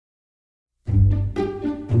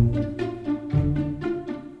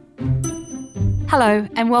Hello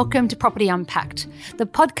and welcome to Property Unpacked, the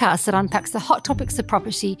podcast that unpacks the hot topics of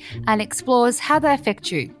property and explores how they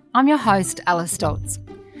affect you. I'm your host, Alice Stoltz.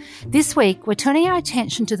 This week, we're turning our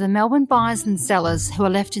attention to the Melbourne buyers and sellers who are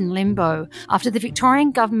left in limbo after the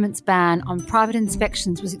Victorian government's ban on private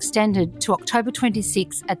inspections was extended to October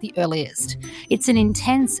 26 at the earliest. It's an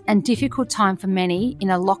intense and difficult time for many in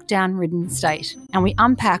a lockdown-ridden state, and we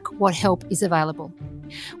unpack what help is available.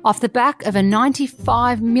 Off the back of a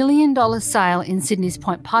 $95 million sale in Sydney's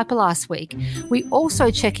Point Piper last week, we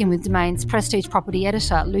also check in with Domain's Prestige property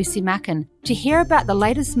editor, Lucy Macken, to hear about the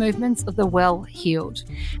latest movements of the well-heeled.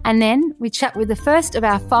 And then we chat with the first of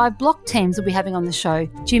our 5 block teams we'll be having on the show,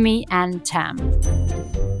 Jimmy and Tam.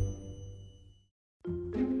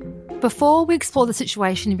 Before we explore the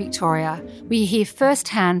situation in Victoria, we hear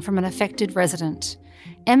firsthand from an affected resident.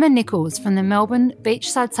 Emma Nichols from the Melbourne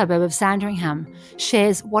beachside suburb of Sandringham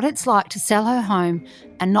shares what it's like to sell her home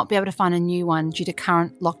and not be able to find a new one due to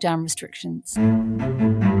current lockdown restrictions.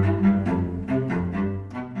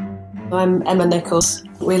 I'm Emma Nichols.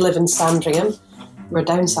 We live in Sandringham. We're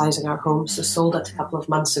downsizing our home, so sold it a couple of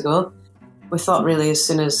months ago. We thought really as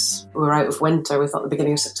soon as we were out of winter, we thought the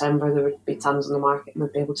beginning of September there would be tons on the market and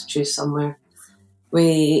we'd be able to choose somewhere.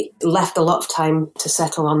 We left a lot of time to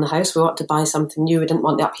settle on the house. We wanted to buy something new. We didn't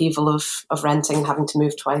want the upheaval of renting and having to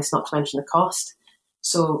move twice, not to mention the cost.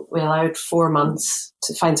 So we allowed 4 months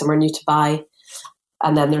to find somewhere new to buy.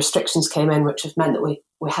 And then the restrictions came in, which have meant that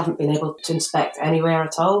we haven't been able to inspect anywhere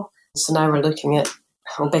at all. So now we're looking at,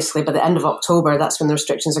 basically by the end of October, that's when the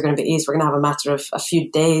restrictions are going to be eased. We're going to have a matter of a few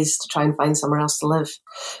days to try and find somewhere else to live.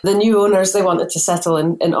 The new owners, they wanted to settle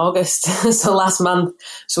in August, so last month.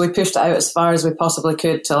 So we pushed it out as far as we possibly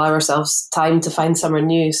could to allow ourselves time to find somewhere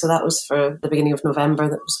new. So that was for the beginning of November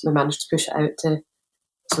that we managed to push it out to.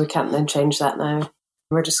 So we can't then change that now.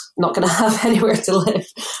 We're just not going to have anywhere to live.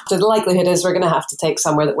 So the likelihood is we're going to have to take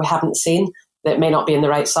somewhere that we haven't seen, that may not be in the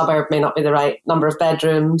right suburb, may not be the right number of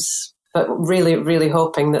bedrooms, but really, really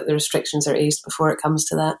hoping that the restrictions are eased before it comes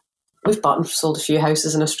to that. We've bought and sold a few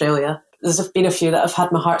houses in Australia. There's been a few that I've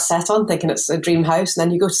had my heart set on, thinking it's a dream house, and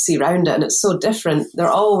then you go to see around it and it's so different. They're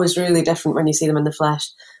always really different when you see them in the flesh.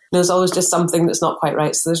 There's always just something that's not quite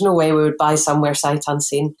right, so there's no way we would buy somewhere sight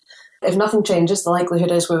unseen. If nothing changes, the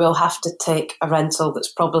likelihood is we will have to take a rental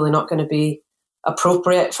that's probably not going to be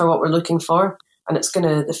appropriate for what we're looking for. And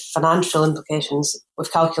the financial implications,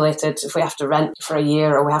 we've calculated if we have to rent for a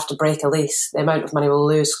year or we have to break a lease, the amount of money we'll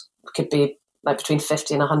lose could be like between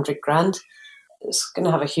 50 and 100 grand. It's going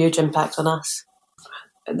to have a huge impact on us.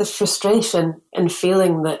 The frustration and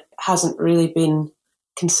feeling that hasn't really been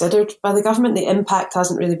considered by the government, the impact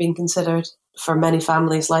hasn't really been considered for many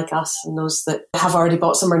families like us and those that have already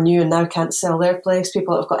bought somewhere new and now can't sell their place,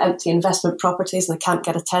 people that have got empty investment properties and they can't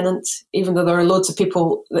get a tenant, even though there are loads of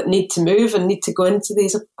people that need to move and need to go into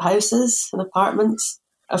these houses and apartments.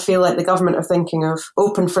 I feel like the government are thinking of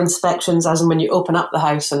open for inspections as in when you open up the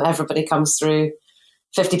house and everybody comes through,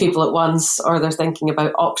 50 people at once, or they're thinking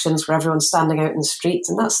about auctions where everyone's standing out in the street,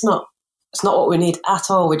 and it's not what we need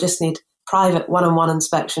at all. We just need private one-on-one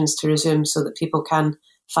inspections to resume so that people can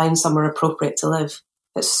find somewhere appropriate to live.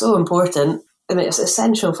 It's so important. I mean, it's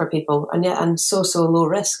essential for people and so low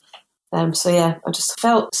risk. I just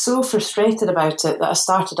felt so frustrated about it that I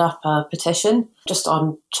started up a petition just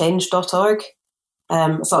on change.org.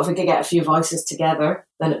 I thought if we could get a few voices together,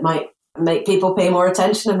 then it might make people pay more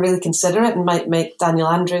attention and really consider it, and might make Daniel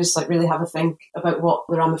Andrews really have a think about what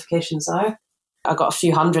the ramifications are. I got a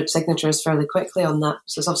few hundred signatures fairly quickly on that.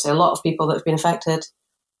 So there's obviously a lot of people that have been affected.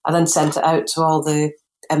 I then sent it out to all the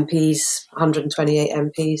MPs, 128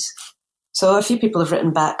 MPs. So a few people have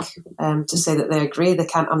written back to say that they agree. They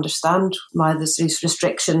can't understand why there's these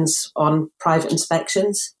restrictions on private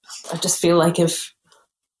inspections. I just feel like if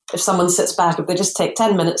someone sits back, if they just take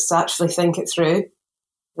 10 minutes to actually think it through,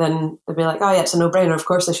 then they'll be like, oh yeah, it's a no-brainer. Of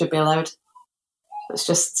course they should be allowed. It's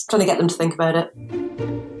just trying to get them to think about it.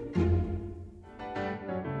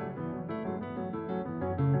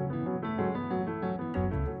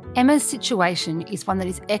 Emma's situation is one that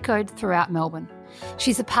is echoed throughout Melbourne.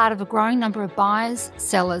 She's a part of a growing number of buyers,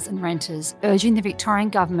 sellers and renters urging the Victorian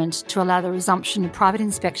Government to allow the resumption of private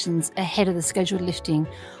inspections ahead of the scheduled lifting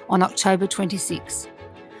on October 26.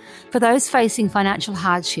 For those facing financial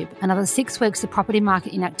hardship, another 6 weeks of property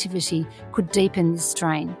market inactivity could deepen this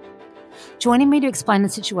strain. Joining me to explain the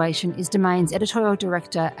situation is Domain's editorial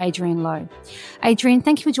director, Adrian Lowe. Adrian,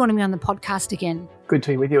 thank you for joining me on the podcast again. Good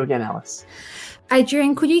to be with you again, Alice.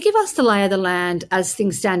 Adrian, could you give us the lay of the land as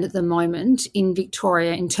things stand at the moment in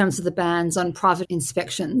Victoria in terms of the bans on private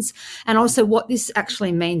inspections, and also what this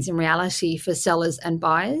actually means in reality for sellers and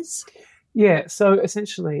buyers? Yeah, so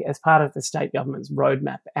essentially, as part of the state government's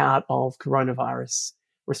roadmap out of coronavirus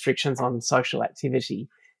restrictions on social activity,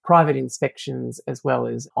 private inspections as well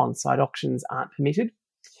as on-site auctions aren't permitted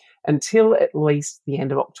until at least the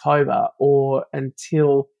end of October, or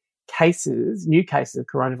until new cases of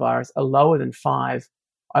coronavirus are lower than 5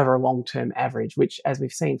 over a long-term average, which, as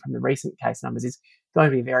we've seen from the recent case numbers, is going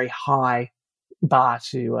to be a very high bar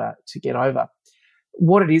to get over.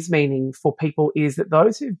 What it is meaning for people is that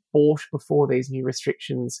those who've bought before these new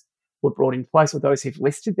restrictions were brought in place, or those who've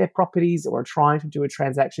listed their properties or are trying to do a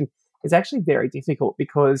transaction, is actually very difficult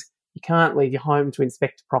because you can't leave your home to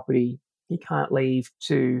inspect property. You can't leave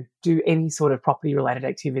to do any sort of property related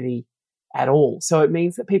activity at all. So it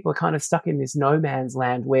means that people are kind of stuck in this no man's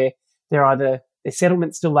land where they're either their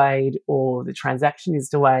settlement's delayed or the transaction is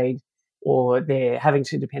delayed, or they're having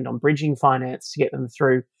to depend on bridging finance to get them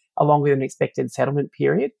through a longer than expected settlement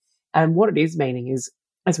period. And what it is meaning is,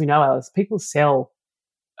 as we know, Alice, people sell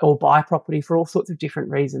or buy property for all sorts of different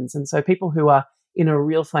reasons. And so people who are in a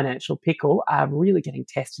real financial pickle are really getting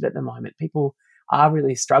tested at the moment. People are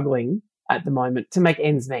really struggling at the moment to make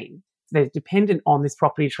ends meet. They're dependent on this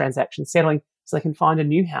property transaction settling so they can find a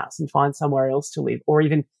new house and find somewhere else to live, or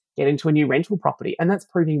even get into a new rental property. And that's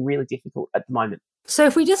proving really difficult at the moment. So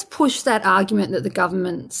if we just push that argument that the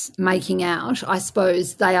government's making out, I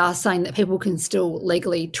suppose they are saying that people can still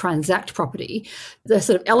legally transact property. The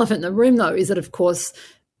sort of elephant in the room, though, is that, of course,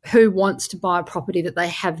 who wants to buy a property that they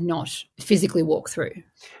have not physically walked through?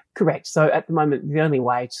 Correct. So at the moment, the only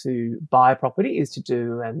way to buy a property is to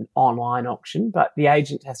do an online auction, but the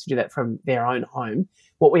agent has to do that from their own home.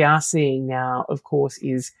 What we are seeing now, of course,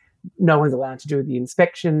 is no one's allowed to do the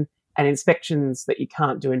inspection, and inspections that you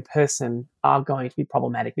can't do in person are going to be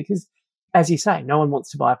problematic because, as you say, no one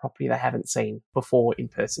wants to buy a property they haven't seen before in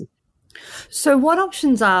person. So what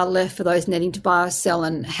options are left for those needing to buy or sell,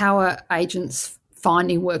 and how are agents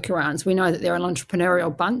finding workarounds? We know that they're an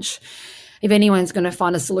entrepreneurial bunch. If anyone's going to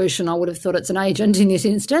find a solution, I would have thought it's an agent in this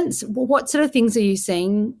instance. What sort of things are you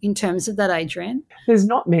seeing in terms of that, Adrienne? There's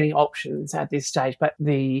not many options at this stage, but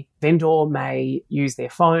the vendor may use their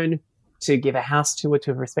phone to give a house tour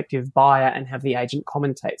to a respective buyer and have the agent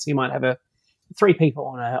commentate. So you might have 3 people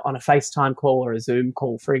on a FaceTime call or a Zoom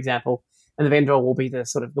call, for example, and the vendor will be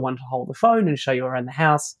the one to hold the phone and show you around the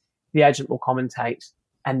house. The agent will commentate,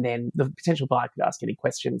 and then the potential buyer could ask any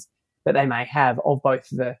questions that they may have of both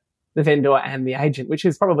the vendor and the agent, which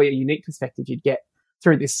is probably a unique perspective you'd get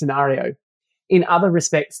through this scenario. In other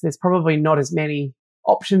respects, there's probably not as many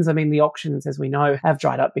options. I mean, the auctions, as we know, have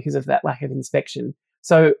dried up because of that lack of inspection.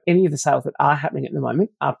 So any of the sales that are happening at the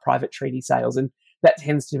moment are private treaty sales, and that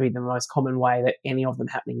tends to be the most common way that any of them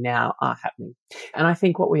happening now are happening. And I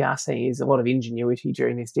think what we are seeing is a lot of ingenuity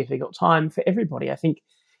during this difficult time for everybody. I think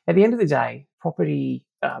at the end of the day, property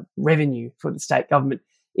revenue for the state government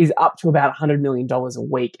is up to about $100 million a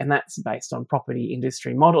week, and that's based on property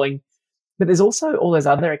industry modelling. But there's also all those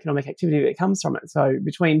other economic activity that comes from it. So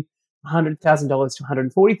between $100,000 to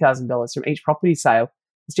 $140,000 from each property sale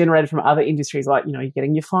is generated from other industries like, you're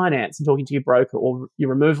getting your finance and talking to your broker or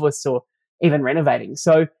your removalists or even renovating.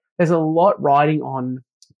 So there's a lot riding on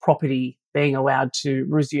property being allowed to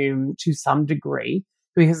resume to some degree,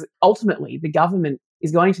 because ultimately the government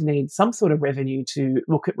is going to need some sort of revenue to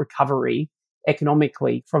look at recovery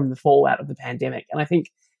economically from the fallout of the pandemic. And I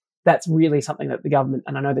think that's really something that the government,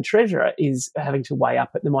 and I know the Treasurer, is having to weigh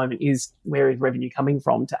up at the moment, is where is revenue coming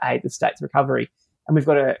from to aid the state's recovery. And we've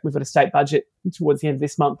got a state budget towards the end of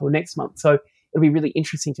this month or next month. So it'll be really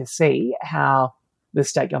interesting to see how the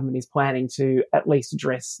state government is planning to at least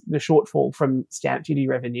address the shortfall from stamp duty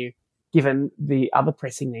revenue, given the other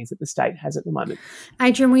pressing needs that the state has at the moment.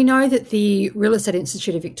 Adrienne, we know that the Real Estate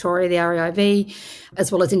Institute of Victoria, the REIV,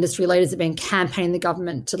 as well as industry leaders, have been campaigning the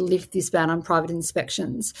government to lift this ban on private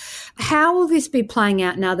inspections. How will this be playing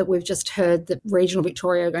out now that we've just heard that regional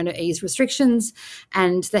Victoria are going to ease restrictions,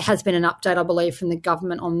 and there has been an update, I believe, from the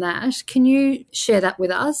government on that? Can you share that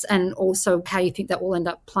with us, and also how you think that will end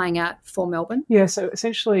up playing out for Melbourne? Yeah, so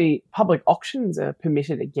essentially public auctions are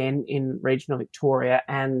permitted again in regional Victoria,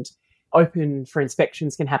 and open for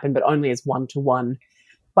inspections can happen, but only as one-to-one.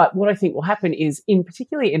 But what I think will happen is,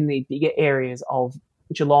 particularly in the bigger areas of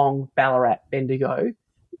Geelong, Ballarat, Bendigo,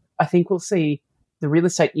 I think we'll see the real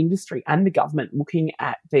estate industry and the government looking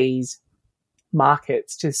at these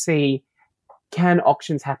markets to see, can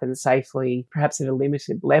auctions happen safely, perhaps at a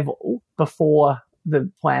limited level, before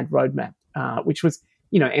the planned roadmap, which was,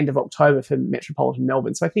 end of October for metropolitan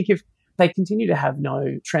Melbourne. So I think if they continue to have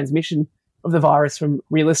no transmission of the virus from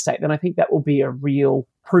real estate, then I think that will be a real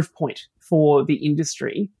proof point for the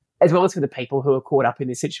industry as well as for the people who are caught up in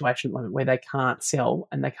this situation at the moment where they can't sell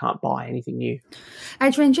and they can't buy anything new.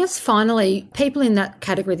 Adrian, just finally, people in that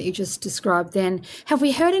category that you just described then, have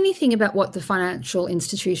we heard anything about what the financial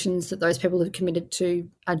institutions that those people have committed to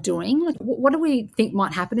are doing? Like, what do we think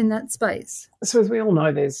might happen in that space? So as we all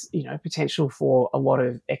know, there's potential for a lot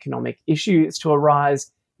of economic issues to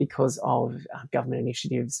arise because of government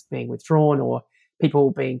initiatives being withdrawn or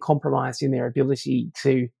people being compromised in their ability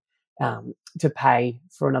to pay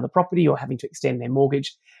for another property or having to extend their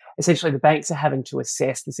mortgage. Essentially, the banks are having to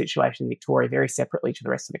assess the situation in Victoria very separately to the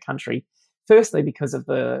rest of the country, firstly because of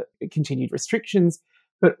the continued restrictions,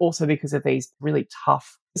 but also because of these really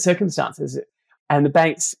tough circumstances. And the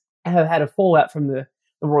banks have had a fallout from the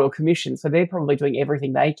Royal Commission, so they're probably doing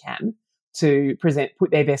everything they can to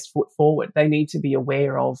put their best foot forward. They need to be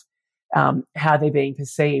aware of how they're being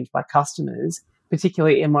perceived by customers,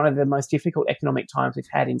 particularly in one of the most difficult economic times we've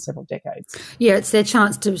had in several decades. Yeah, it's their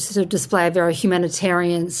chance to sort of display a very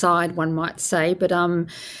humanitarian side, one might say. But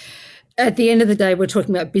at the end of the day, we're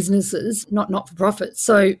talking about businesses, not for profit.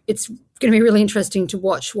 So it's going to be really interesting to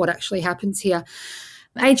watch what actually happens here.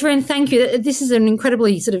 Adrian, thank you. This is an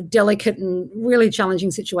incredibly sort of delicate and really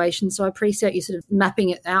challenging situation, so I appreciate you sort of mapping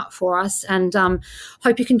it out for us, and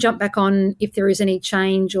hope you can jump back on if there is any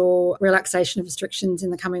change or relaxation of restrictions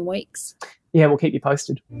in the coming weeks. Yeah, we'll keep you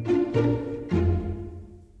posted.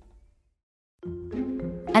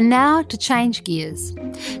 And now to change gears.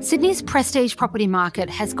 Sydney's prestige property market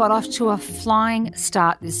has got off to a flying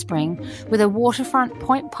start this spring with a waterfront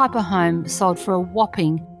Point Piper home sold for a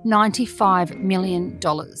whopping $95 million.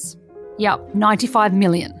 Yep, $95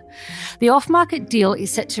 million. The off-market deal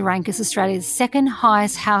is set to rank as Australia's second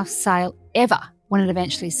highest house sale ever when it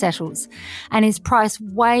eventually settles, and is priced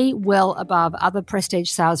way well above other prestige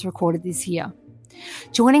sales recorded this year.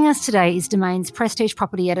 Joining us today is Domain's prestige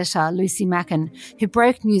property editor, Lucy Macken, who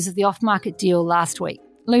broke news of the off-market deal last week.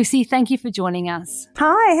 Lucy, thank you for joining us.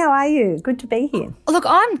 Hi, how are you? Good to be here. Look,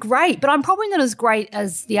 I'm great, but I'm probably not as great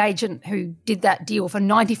as the agent who did that deal for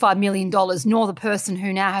 $95 million, nor the person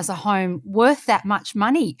who now has a home worth that much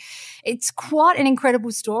money. It's quite an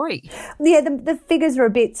incredible story. Yeah, the figures are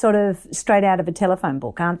a bit sort of straight out of a telephone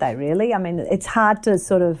book, aren't they, really? I mean, it's hard to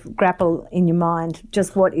sort of grapple in your mind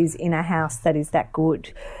just what is in a house that is that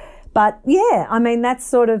good. But yeah, I mean, that's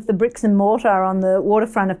sort of the bricks and mortar on the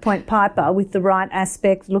waterfront of Point Piper with the right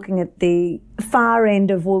aspect, looking at the far end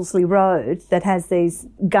of Wolseley Road that has these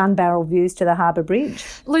gun barrel views to the Harbour Bridge.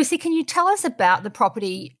 Lucy, can you tell us about the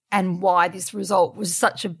property and why this result was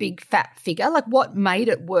such a big fat figure? Like, what made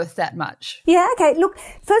it worth that much? Yeah, okay. Look,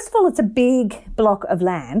 first of all, it's a big block of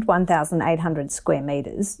land, 1,800 square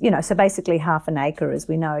metres, so basically half an acre as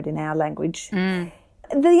we know it in our language.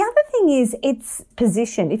 The other thing is its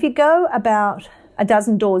position. If you go about a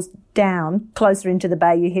dozen doors down, closer into the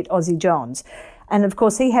bay, you hit Aussie John's. And, of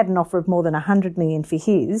course, he had an offer of more than $100 million for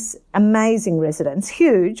his. Amazing residence,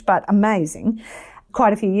 huge, but amazing,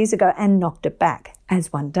 quite a few years ago, and knocked it back,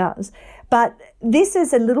 as one does. But this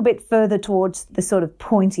is a little bit further towards the sort of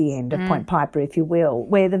pointy end of Point Piper, if you will,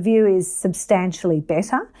 where the view is substantially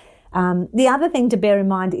better. The other thing to bear in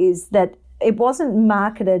mind is that it wasn't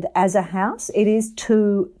marketed as a house. It is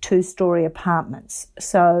two-storey apartments.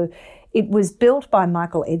 So it was built by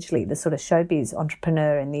Michael Edgley, the sort of showbiz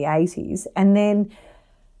entrepreneur in the 80s, and then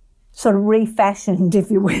sort of refashioned, if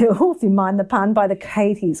you will, if you mind the pun, by the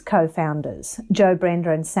Katie's co-founders, Joe Brenda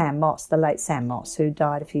and Sam Moss, the late Sam Moss, who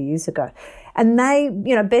died a few years ago. And they,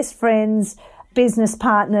 best friends, business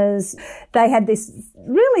partners, they had this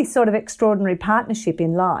really sort of extraordinary partnership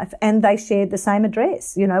in life, and they shared the same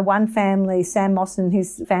address. One family, Sam Moss and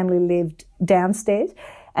his family, lived downstairs,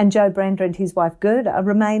 and Joe Brenda and his wife Gerda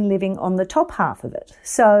remain living on the top half of it.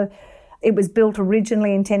 So it was built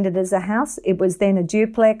originally intended as a house. It was then a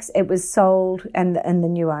duplex. It was sold, and the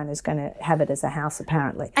new owner's going to have it as a house,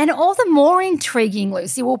 apparently. And all the more intriguing,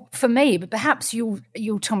 Lucy, well, for me, but perhaps you'll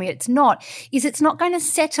tell me it's not going to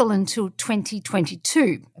settle until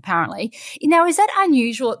 2022, apparently. Now, is that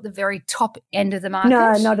unusual at the very top end of the market?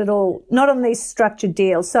 No, not at all. Not on these structured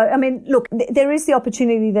deals. So, I mean, look, there is the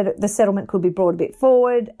opportunity that the settlement could be brought a bit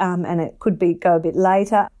forward, and it could go a bit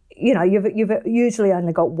later. You've usually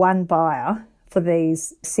only got one buyer for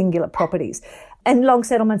these singular properties. And long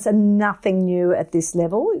settlements are nothing new at this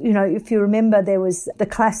level. If you remember, there was the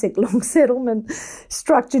classic long settlement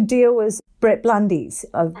structured deal was Brett Blundy's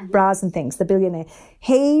of Bras and Things, the billionaire.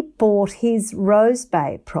 He bought his Rose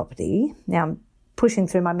Bay property. Now, I'm pushing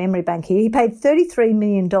through my memory bank here. He paid $33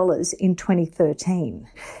 million in 2013.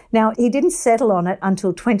 Now, he didn't settle on it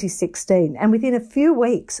until 2016. And within a few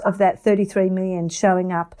weeks of that $33 million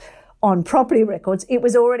showing up on Property Records, it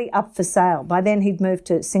was already up for sale. By then he'd moved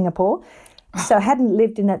to Singapore, so hadn't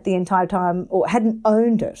lived in it the entire time or hadn't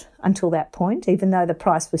owned it until that point, even though the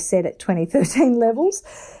price was set at 2013 levels.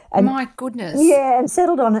 And, my goodness. Yeah, and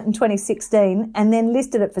settled on it in 2016 and then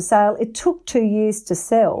listed it for sale. It took 2 years to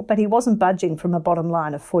sell, but he wasn't budging from a bottom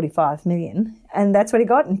line of $45 million. And that's what he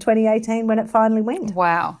got in 2018 when it finally went.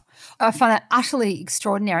 Wow. I find that utterly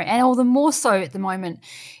extraordinary, and all the more so at the moment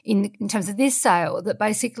in terms of this sale, that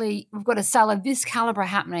basically we've got a sale of this calibre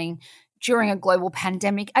happening during a global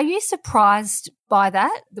pandemic. Are you surprised by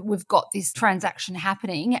that we've got this transaction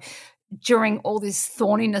happening during all this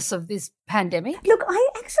thorniness of this pandemic? Look, I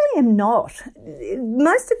actually am not.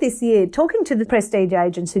 Most of this year, talking to the prestige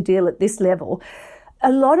agents who deal at this level,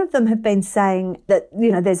 a lot of them have been saying that,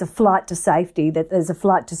 you know, there's a flight to safety, that there's a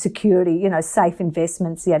flight to security, you know, safe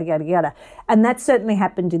investments, yada, yada, yada. And that certainly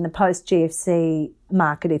happened in the post-GFC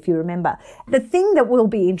market, if you remember. The thing that will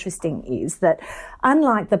be interesting is that,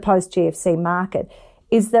 unlike the post-GFC market,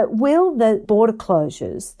 is that will the border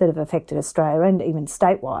closures that have affected Australia and even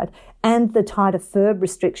statewide and the tighter FIRB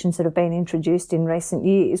restrictions that have been introduced in recent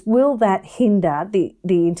years, will that hinder the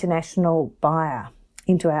international buyer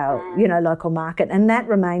into our, you know, local market? And that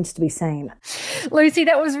remains to be seen. Lucy,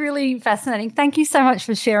 that was really fascinating. Thank you so much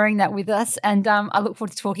for sharing that with us, and I look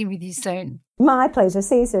forward to talking with you soon. My pleasure.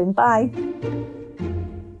 See you soon. Bye.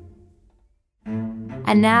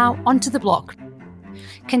 And now, onto the block.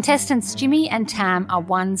 Contestants Jimmy and Tam are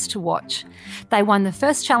ones to watch. They won the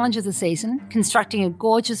first challenge of the season, constructing a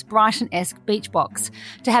gorgeous Brighton-esque beach box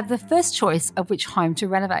to have the first choice of which home to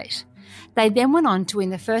renovate. They then went on to win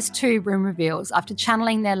the first 2 room reveals after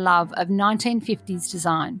channeling their love of 1950s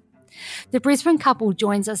design. The Brisbane couple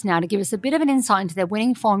joins us now to give us a bit of an insight into their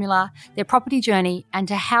winning formula, their property journey, and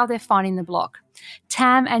to how they're finding the block.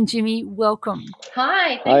 Tam and Jimmy, welcome.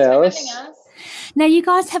 Hi, thanks Hi, for Alice. having us. Now, you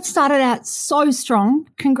guys have started out so strong.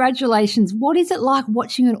 Congratulations. What is it like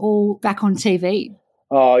watching it all back on TV?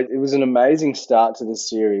 Oh, it was an amazing start to the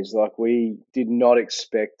series. Like, we did not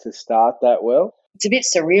expect to start that well. It's a bit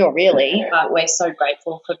surreal, really, but we're so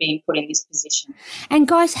grateful for being put in this position. And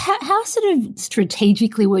guys, how sort of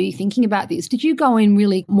strategically were you thinking about this? Did you go in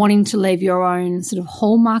really wanting to leave your own sort of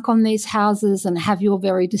hallmark on these houses and have your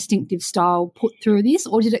very distinctive style put through this,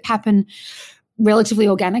 or did it happen relatively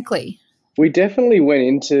organically? We definitely went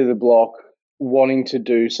into the block wanting to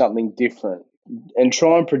do something different and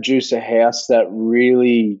try and produce a house that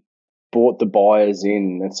really brought the buyers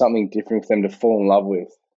in and something different for them to fall in love with.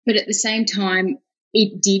 But at the same time,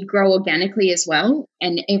 it did grow organically as well.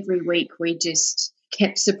 And every week we just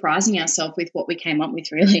kept surprising ourselves with what we came up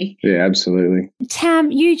with, really. Yeah, absolutely. Tam,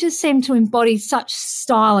 you just seem to embody such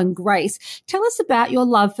style and grace. Tell us about your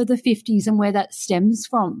love for the 50s and where that stems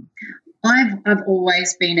from. I've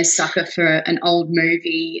always been a sucker for an old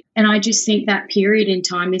movie, and I just think that period in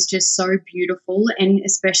time is just so beautiful, and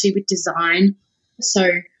especially with design. So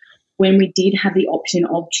when we did have the option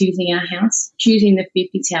of choosing our house, choosing the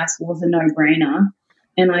 50s house was a no-brainer.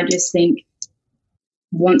 And I just think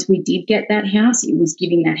once we did get that house, it was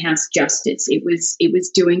giving that house justice. It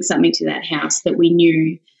was doing something to that house that we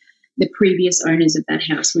knew the previous owners of that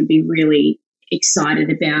house would be really excited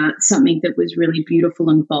about, something that was really beautiful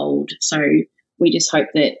and bold. So we just hope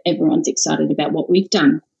that everyone's excited about what we've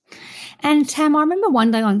done. And Tam, I remember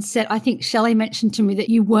one day on set, I think Shelley mentioned to me that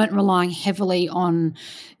you weren't relying heavily on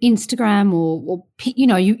Instagram or you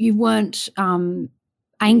know, you weren't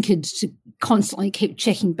anchored to constantly keep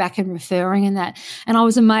checking back and referring and that. And I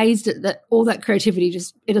was amazed at that all that creativity,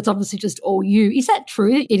 it is obviously just all you. Is that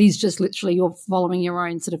true? It is just literally you're following your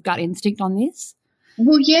own sort of gut instinct on this?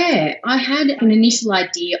 Well, yeah, I had an initial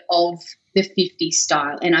idea of the 50s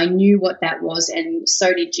style and I knew what that was, and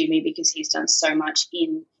so did Jimmy because he's done so much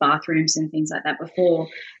in bathrooms and things like that before.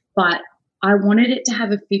 But I wanted it to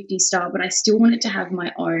have a 50s style, but I still wanted to have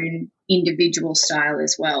my own individual style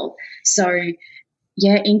as well. So,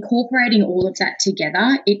 yeah, incorporating all of that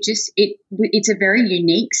together, it's a very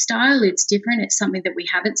unique style. It's different. It's something that we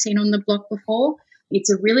haven't seen on the block before. It's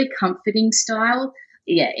a really comforting style.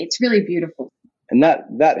 Yeah, it's really beautiful. And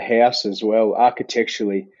that house as well,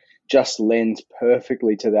 architecturally, just lends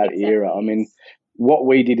perfectly to that era. I mean, what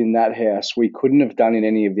we did in that house, we couldn't have done in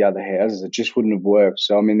any of the other houses. It just wouldn't have worked.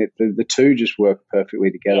 So, I mean, the two just work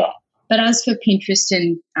perfectly together. Yeah. But as for Pinterest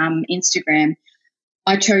and Instagram,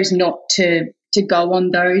 I chose not to go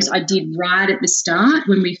on those. I did right at the start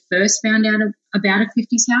when we first found out about a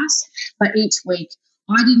 50s house. But each week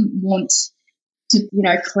I didn't want to,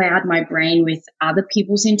 cloud my brain with other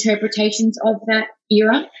people's interpretations of that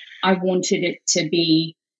era. I wanted it to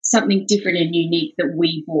be something different and unique that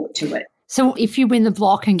we brought to it. So if you win the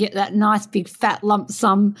block and get that nice big fat lump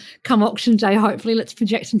sum come auction day, hopefully, let's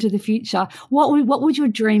project into the future, what would your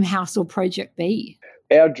dream house or project be?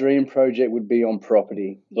 Our dream project would be on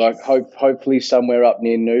property, like hopefully somewhere up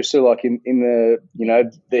near Noosa, like in the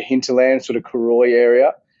the hinterland sort of Karoi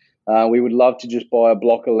area. We would love to just buy a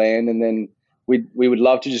block of land, and then we would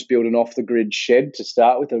love to just build an off the grid shed to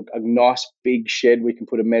start with, a nice big shed we can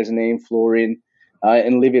put a mezzanine floor in,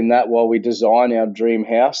 and live in that while we design our dream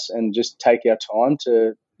house, and just take our time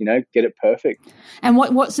to get it perfect. And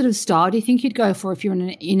what sort of style do you think you'd go for if you're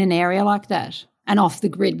in an area like that? And off the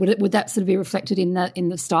grid, would that sort of be reflected in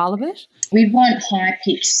the style of it? We'd want high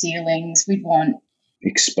pitched ceilings. We'd want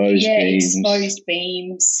exposed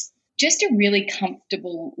beams. Just a really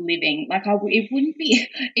comfortable living. Like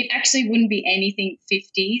it actually wouldn't be anything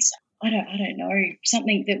 50s. I don't know,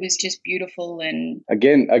 something that was just beautiful. And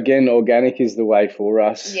again, organic is the way for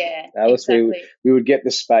us. Yeah, Alice, exactly. we would get the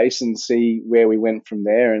space and see where we went from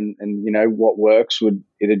there, and what works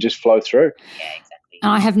it'd just flow through. Yeah, exactly.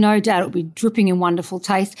 And I have no doubt it'll be dripping in wonderful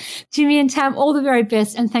taste. Jimmy and Tam, all the very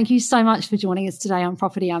best, and thank you so much for joining us today on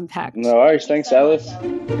Property Unpacked. No worries. Thanks, Alice.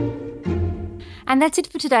 And that's it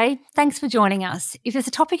for today. Thanks for joining us. If there's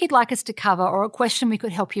a topic you'd like us to cover or a question we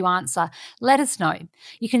could help you answer, let us know.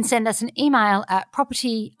 You can send us an email at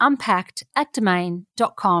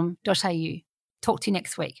propertyunpacked@domain.com.au. Talk to you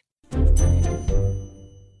next week.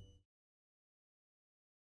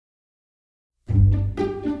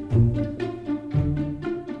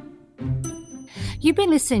 You've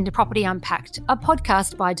been listening to Property Unpacked, a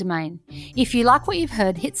podcast by Domain. If you like what you've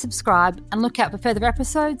heard, hit subscribe and look out for further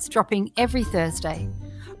episodes dropping every Thursday.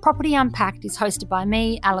 Property Unpacked is hosted by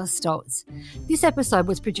me, Alice Stoltz. This episode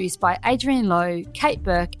was produced by Adrian Lowe, Kate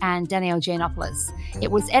Burke and Danielle Giannopoulos.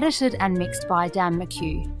 It was edited and mixed by Dan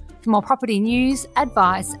McHugh. For more property news,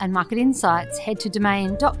 advice and market insights, head to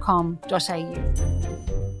domain.com.au.